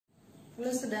Hello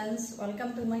students,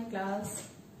 welcome to my class.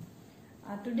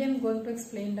 Today I am going to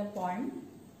explain the poem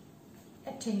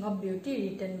A Thing of Beauty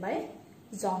written by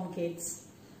John Keats.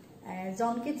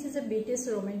 John Keats is a British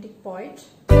romantic poet.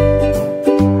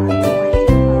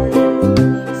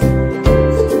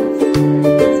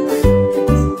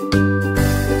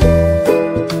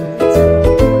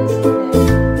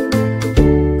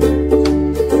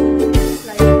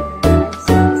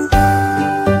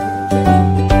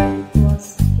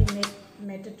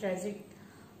 Tragic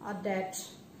death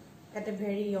at a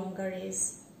very younger age,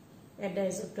 at the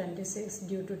age of 26,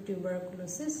 due to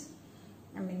tuberculosis.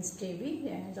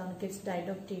 TB. John Keats died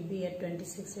of TB at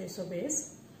 26 years of age,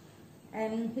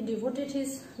 and he devoted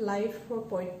his life for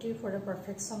poetry, for the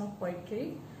perfection of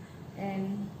poetry.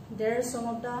 And there are some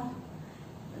of the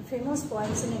famous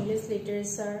poems in English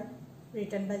literature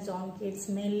written by John Keats,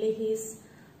 mainly his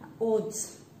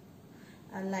odes.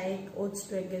 Like Odes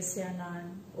to a Gentian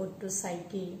Urn, Ode to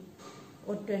Psyche,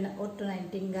 Ode to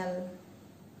Nightingale,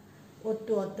 Ode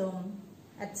to Autumn,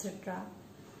 etc.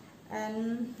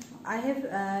 And I have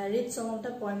read some of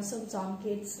the poems of John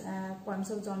Keats,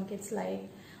 like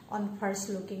On First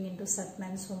Looking into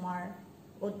Satman's Humor,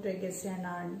 Ode to a Gentian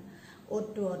Urn,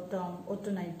 Ode to Autumn, Ode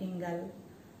to Nightingale.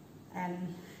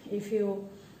 And if you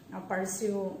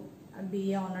pursue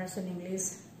BA Honours in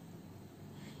English,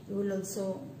 you will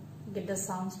also get the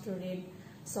chance to read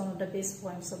some of the best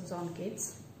poems of John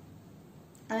Keats.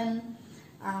 And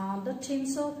the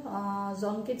themes of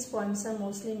John Keats' poems are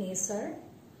mostly nature,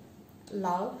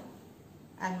 love,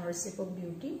 and worship of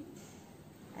beauty.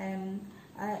 And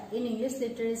in English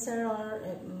literature,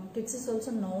 Keats is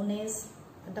also known as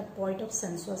the poet of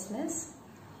sensuousness,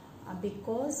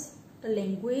 because the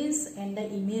language and the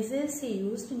images he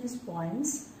used in his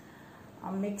poems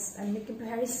make a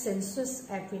very sensuous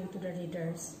appeal to the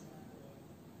readers.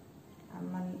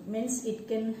 Means it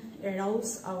can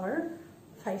arouse our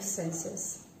five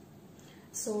senses.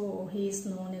 So he is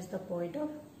known as the poet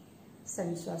of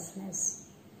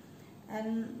sensuousness.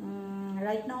 And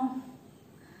right now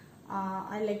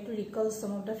I like to recall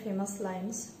some of the famous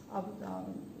lines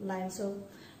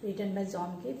written by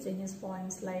John Keats in his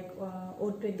poems, like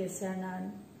Ode to a Gentian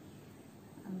Urn.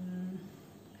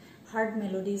 Heard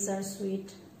melodies are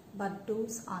sweet, but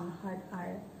those unheard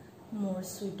are more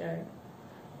sweeter.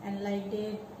 And like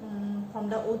that, from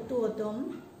the Ode to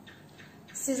Autumn,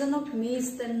 season of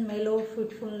mist and mellow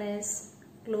fruitfulness,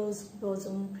 close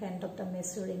bosom friend of the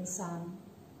maturing sun.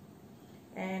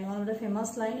 And one of the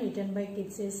famous lines written by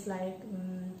Keats is like,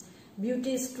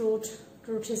 beauty is truth,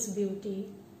 truth is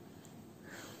beauty,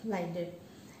 like that.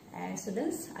 And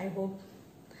students, I hope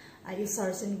you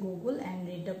search in Google and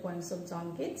read the poems of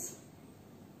John Keats.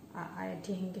 I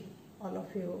think all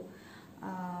of you,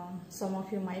 some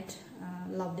of you might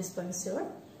love this poem, sure.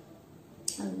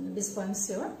 And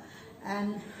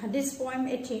this poem,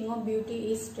 A Thing of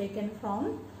Beauty, is taken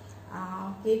from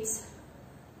Keats'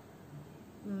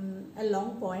 a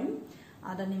long poem.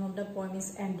 The name of the poem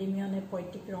is Endymion, a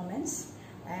Poetic Romance,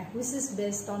 which is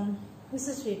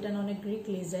written on a Greek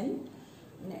legend,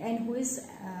 and who is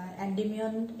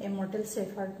Endymion, a mortal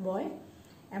shepherd boy.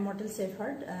 A mortal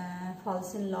shepherd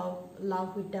falls in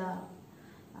love with the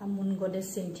moon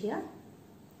goddess Cynthia.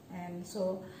 And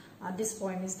so this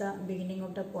poem is the beginning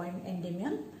of the poem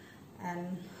Endymion.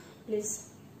 And please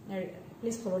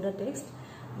follow the text.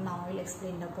 Now I will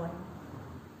explain the poem.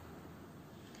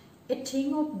 A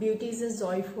thing of beauty is a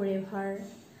joy forever.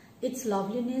 Its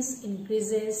loveliness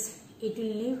increases. It will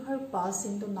leave her pass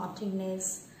into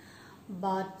nothingness,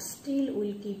 but still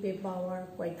will keep a bower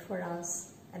quiet for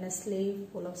us, and a slave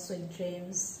full of sweet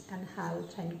dreams and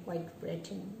health and quiet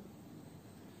breathing.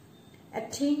 A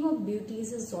thing of beauty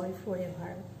is a joy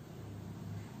forever.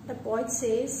 The poet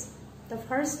says, the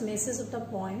first message of the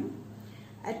poem,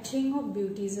 a thing of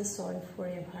beauty is a joy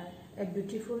forever. A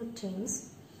beautiful thing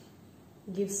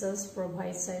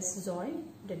provides us joy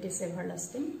that is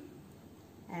everlasting.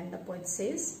 And the poet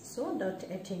says, so that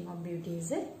a thing of beauty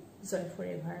is a joy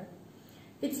forever.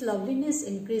 Its loveliness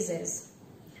increases.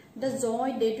 The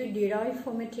joy that we derive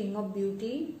from a thing of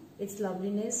beauty, its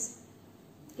loveliness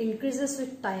increases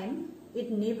with time. It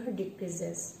never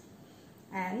decreases,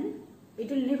 and it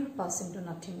will never pass into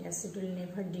nothingness. It will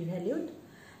never devalued.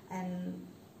 And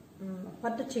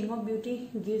what the thing of beauty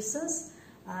gives us,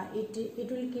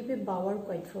 it will keep a bower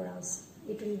quiet for us.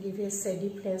 It will give a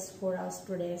shady place for us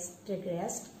to take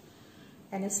rest,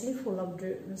 and a sleep full of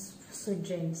sweet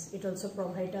dreams. It also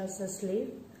provides us a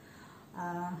sleep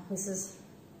which is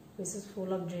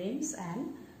full of dreams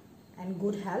and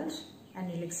good health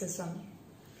and relaxation.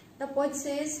 The poet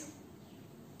says,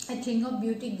 a thing of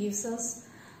beauty gives us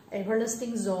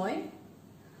everlasting joy.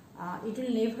 it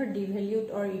will never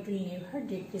devalue or it will never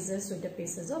decreases with the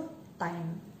passage of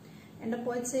time. And the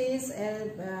poet says,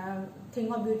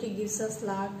 thing of beauty gives us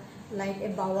like a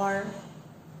bower,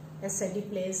 a steady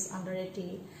place under a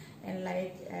tree, and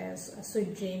like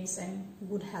sweet dreams and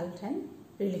good health and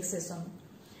relaxation.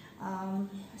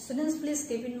 Students, please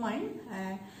keep in mind,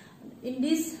 in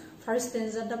this first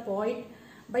stanza, the poet,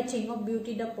 by thing of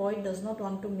beauty, the poet does not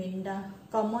want to mean the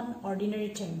common ordinary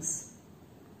things,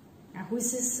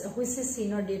 which is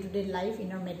in our day-to-day life,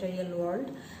 in our material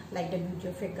world, like the beauty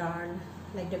of a girl,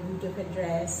 like the beauty of a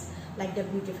dress, like the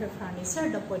beauty of a furniture.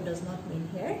 The poet does not mean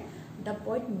here. The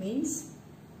poet means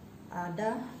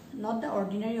not the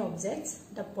ordinary objects.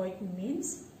 The poet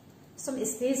means some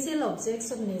special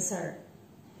objects of nature.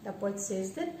 The poet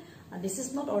says that this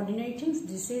is not ordinary things.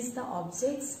 This is the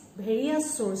objects,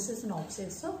 various sources and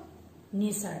objects of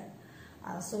nature.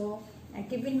 So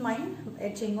keep in mind, a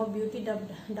thing of beauty,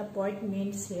 the poet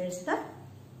means here is the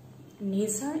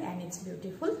nature and its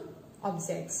beautiful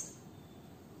objects.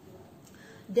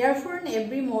 Therefore, in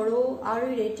every morrow are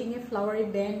we rating a flowery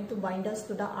band to bind us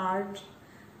to the earth,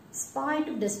 spite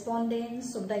of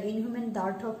despondence, of the inhuman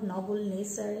dart of noble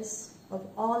natures, of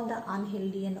all the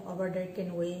unhealthy and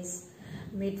overdarkened ways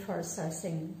made for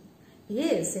searching.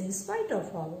 Yes, in spite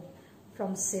of all,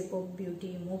 from shape of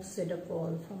beauty moves to the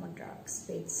pole from a dark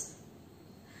space.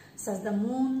 Such the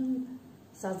moon,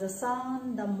 such the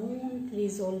sun, the moon,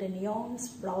 trees old and young,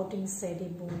 sprouting steady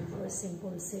boon for a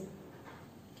simple shape.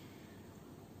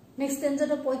 Next stanza,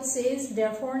 the poet says,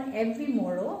 therefore every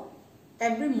morning,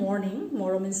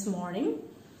 morrow means morning,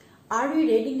 are we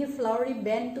reading a flowery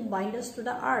band to bind us to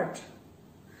the earth?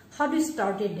 How do we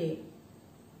start a day?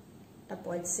 The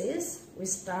poet says, we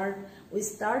start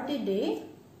a day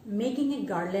making a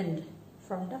garland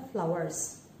from the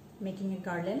flowers. Making a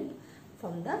garland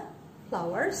from the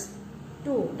flowers.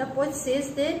 2. The poet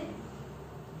says that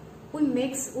we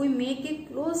make a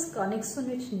close connection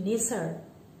with nature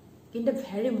in the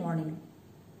very morning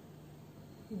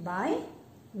by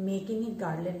making a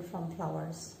garland from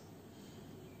flowers.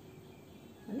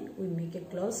 We make a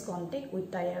close contact, we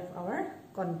tie up our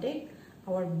contact,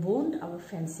 our bond, our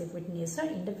friendship with nature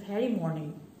in the very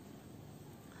morning.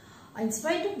 In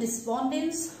spite of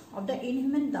despondence of the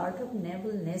inhuman dart of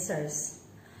noble natures,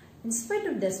 in spite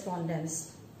of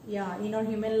despondence, yeah, in our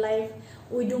human life,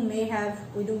 we may have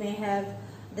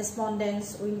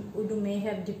despondence, we may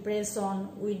have depression,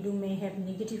 we may have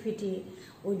negativity,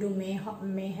 we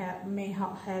may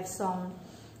have some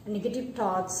negative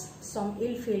thoughts, some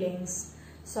ill feelings,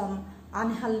 some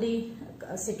unhealthy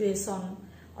situation,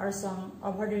 or some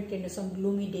overdarkened, some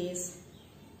gloomy days.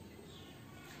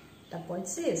 The poet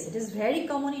says it is very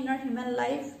common in our human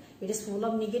life. It is full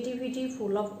of negativity,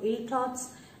 full of ill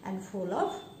thoughts, and full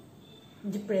of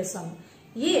depression.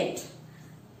 Yet,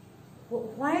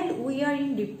 while we are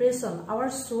in depression,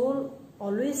 our soul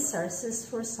always searches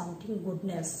for something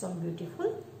goodness, some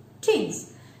beautiful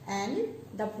things. And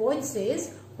the poet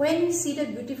says, when we see the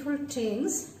beautiful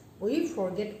things, we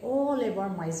forget all of our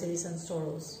miseries and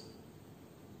sorrows.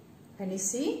 When you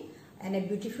see, and the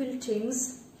beautiful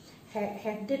things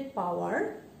have that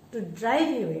power to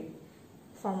drive away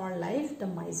from our life the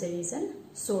miseries and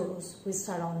sorrows which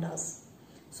surround us.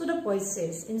 So the poet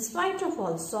says, in spite of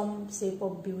all, some shape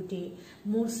of beauty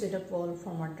moves to the pole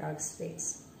from our dark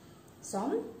space.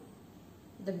 When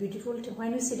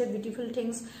we see the beautiful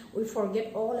things, we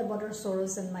forget all about our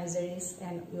sorrows and miseries,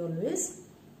 and we always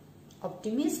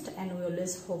optimist and we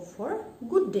always hope for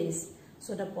good days.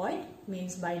 So the poet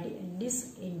means by in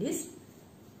this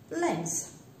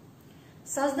lines.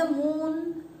 Such the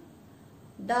moon,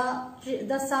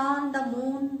 the sun, the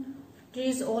moon,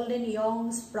 trees old and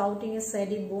young, sprouting a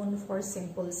steady bone for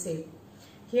simple shape.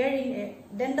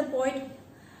 Then the poet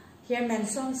here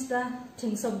mentions the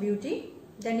things of beauty.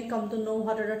 Then you come to know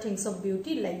what are the things of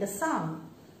beauty, like the sun,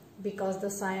 because the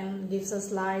sun gives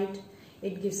us light,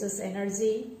 it gives us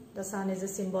energy. The sun is a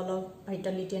symbol of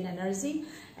vitality and energy.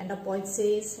 And the poet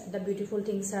says the beautiful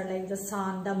things are like the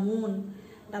sun, the moon.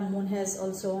 The moon is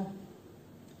also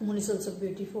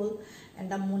beautiful, and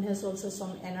the moon has also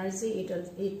some energy.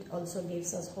 It also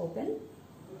gives us hope and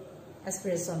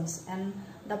aspirations. And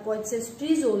the poet says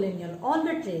trees old and young, all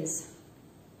the trees,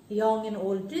 young and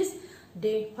old trees,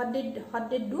 what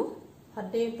they do,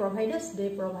 what they provide us, they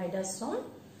provide us some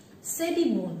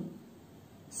steady boon,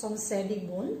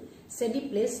 steady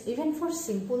place, even for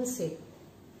simple shape.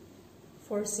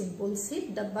 For simple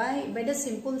shape, by the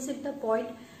simple shape, the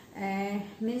poet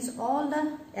means all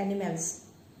the animals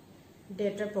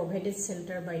that are provided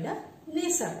shelter by the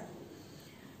nature.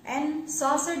 And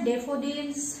such are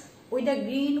daffodils with the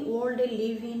green world they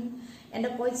live in, And the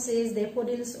poet says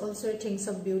daffodils also things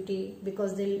of beauty,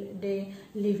 because they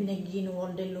live in a green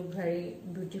world. They look very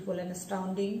beautiful and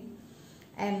astounding.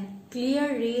 And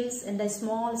clear rills and the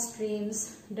small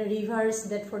streams, the rivers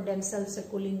that for themselves a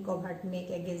cooling covert make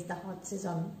against the hot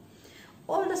season.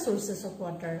 All the sources of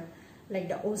water, like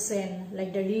the ocean,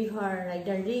 like the river, like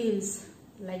the rills,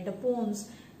 like the ponds,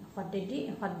 what they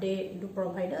do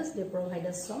provide us, they provide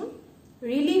us some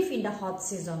relief in the hot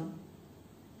season.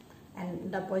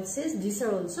 And the poet says these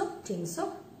are also things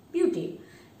of beauty.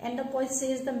 And the poet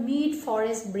says the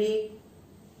mid-forest break,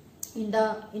 in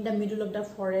the middle of the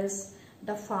forest,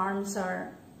 the farms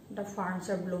are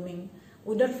blooming.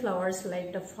 Withered flowers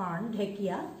like the fern,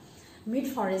 Dhekkia,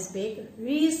 mid-forest break,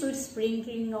 rich with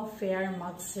sprinkling of fair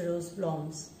musk rose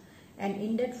blooms. And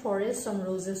in that forest some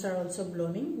roses are also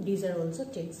blooming. These are also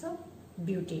things of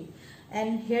beauty.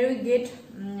 And here we get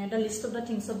the list of the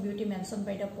things of beauty mentioned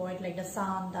by the poet, like the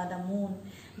sun, the moon,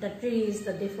 the trees,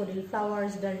 the daffodil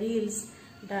flowers, the rills,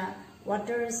 the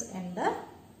waters, and the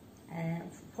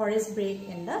forest break,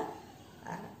 and the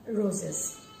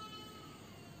roses.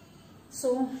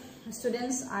 So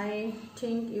students, I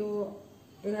think you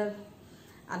have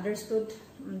understood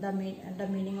the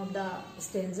meaning of the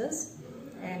stanzas.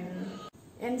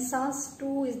 And such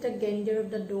too is the grandeur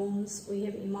of the domes we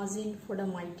have imagined for the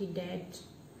mighty dead.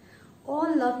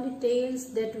 All lovely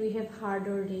tales that we have heard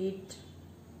or read,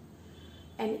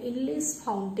 an endless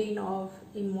fountain of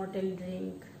immortal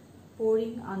drink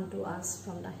pouring unto us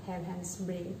from the heaven's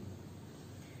brink.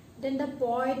 Then the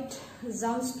poet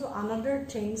jumps to another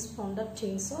things from the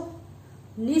things of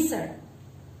nature.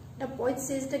 The poet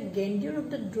says the grandeur of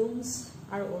the domes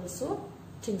are also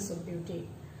things of beauty.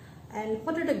 And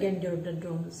what are the grandeur of the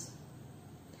domes?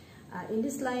 In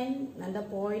this line, the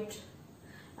poet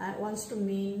wants to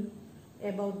mean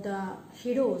about the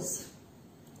heroes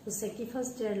who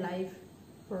sacrificed their life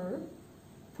for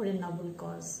a noble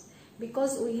cause.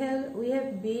 Because we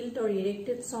have built or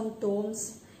erected some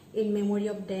tombs in memory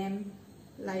of them,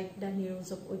 like the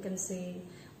heroes of, we can say,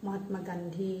 Mahatma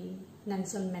Gandhi,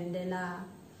 Nelson Mandela,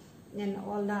 and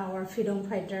all our freedom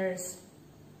fighters,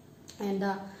 and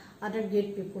other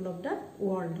great people of the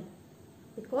world.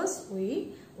 Because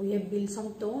we have built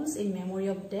some tombs in memory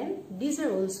of them. These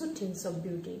are also things of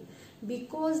beauty,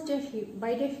 because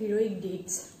by their heroic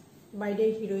deeds, by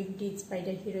their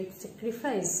heroic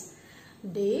sacrifice,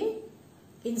 they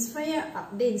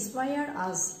inspire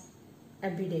us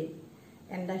every day.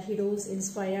 And the heroes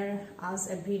inspire us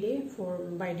every day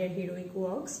by their heroic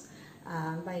works,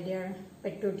 by their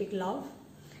patriotic love.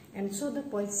 And so the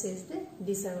poet says that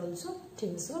these are also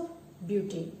things of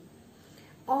beauty.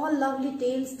 All lovely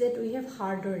tales that we have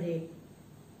heard or read.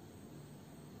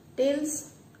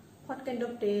 Tales, what kind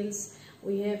of tales?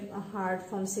 We have heard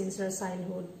from since our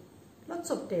childhood. Lots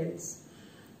of tales.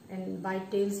 And by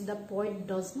tales, the poet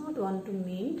does not want to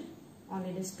mean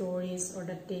only the stories or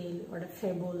the tale or the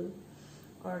fable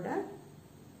or the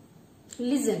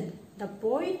legend. The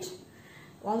poet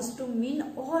wants to mean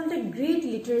all the great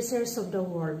literatures of the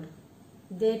world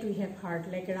that we have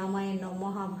heard, like Ramayana,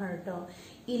 Mahabharata,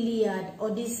 Iliad,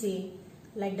 Odyssey,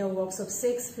 like the works of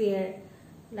Shakespeare,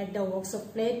 like the works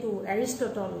of Plato,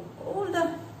 Aristotle, all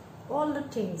the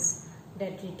things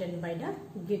that written by the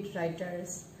great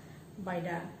writers, by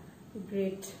the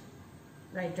great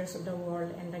writers of the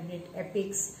world, and the great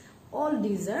epics. All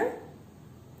these are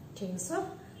things of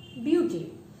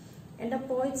beauty. And the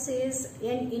poet says,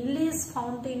 an endless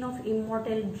fountain of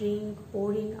immortal drink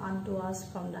pouring unto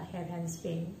us from the heaven's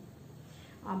vein.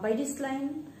 By this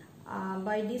line,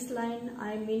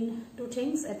 I mean two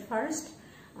things. At first,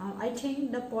 I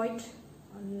think the poet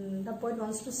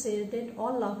wants to say that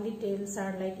all lovely tales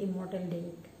are like immortal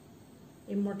drink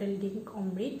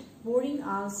Amrit, pouring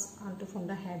us unto from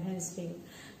the heaven's vein,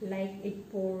 like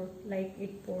it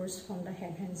pours from the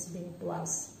heaven's vein to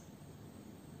us.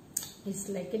 It's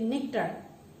like a nectar.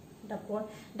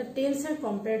 The tales are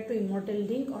compared to immortal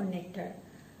drink or nectar.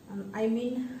 I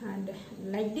mean, and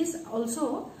like this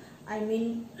also, I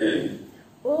mean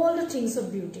all the things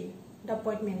of beauty the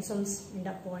poet mentions in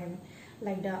the poem,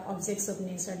 like the objects of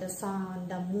nature, the sun,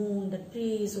 the moon, the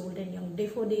trees, old and young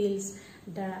daffodils,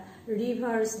 the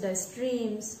rivers, the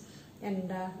streams, and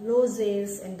the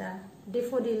roses, and the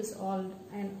daffodils, all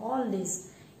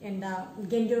this, and the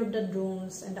grandeur of the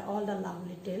domes, and all the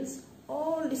lovely tales.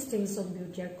 All these things of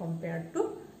beauty are compared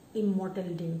to immortal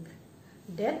drink.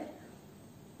 That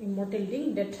immortal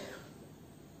drink that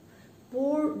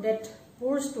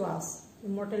pours to us,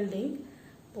 immortal drink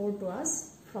poured to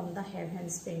us from the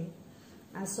heaven's vein.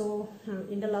 And so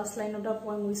in the last line of the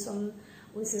poem we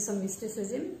see some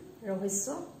mysticism,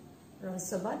 Rahasya,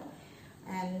 Rahasabad.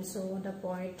 And so the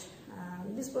poet,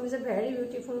 this poem is a very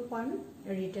beautiful poem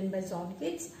written by John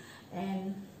Keats,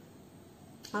 and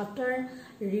after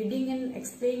reading and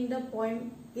explaining the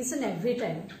poem each and every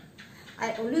time,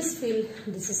 I always feel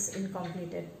this is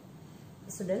incompleted.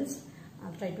 Students,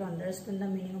 try to understand the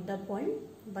meaning of the poem,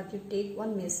 but you take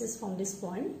one message from this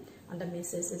poem, and the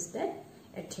message is that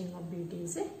a thing of beauty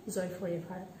is a joy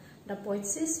forever. The poet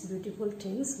says beautiful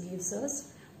things gives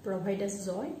us, provide us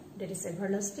joy that is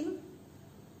everlasting,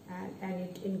 and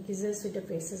it increases with the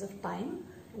passage of time.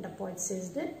 And the poet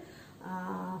says that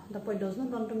the poet does not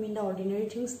want to mean the ordinary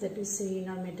things that we see in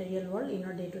our material world, in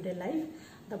our day-to-day life.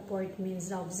 The poet means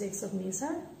the objects of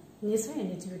nature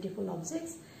and its beautiful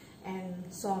objects, and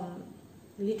some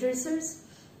literatures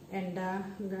and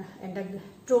the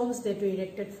tombs that we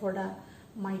erected for the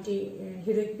mighty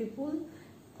heroic people,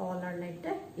 all are like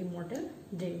the immortal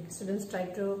dream. Students, try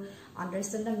to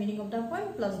understand the meaning of the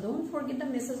poem, plus don't forget the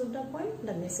message of the poem.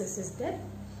 The message is that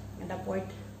the poet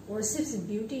worships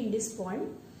beauty in this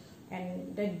poem,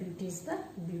 and that beauty is the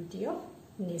beauty of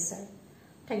nature.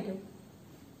 Thank you.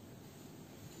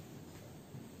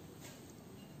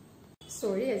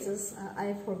 Sorry,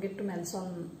 I forget to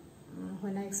mention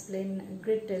when I explain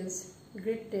great tales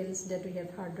that we have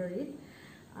heard or read.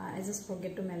 I just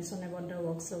forget to mention about the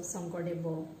works of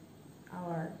Sankardev,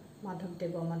 our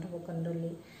Madhavdeva, Madhava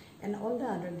Kandoli, and all the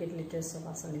other great literatures of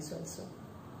Assamese also.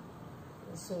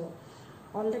 So,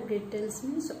 all the great tales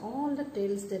means all the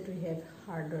tales that we have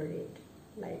heard or read,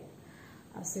 like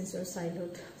since your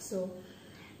childhood. So,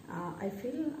 I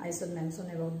feel I should mention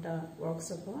about the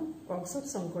works of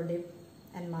Sankardev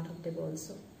and Madhavdeva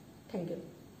also. Thank you.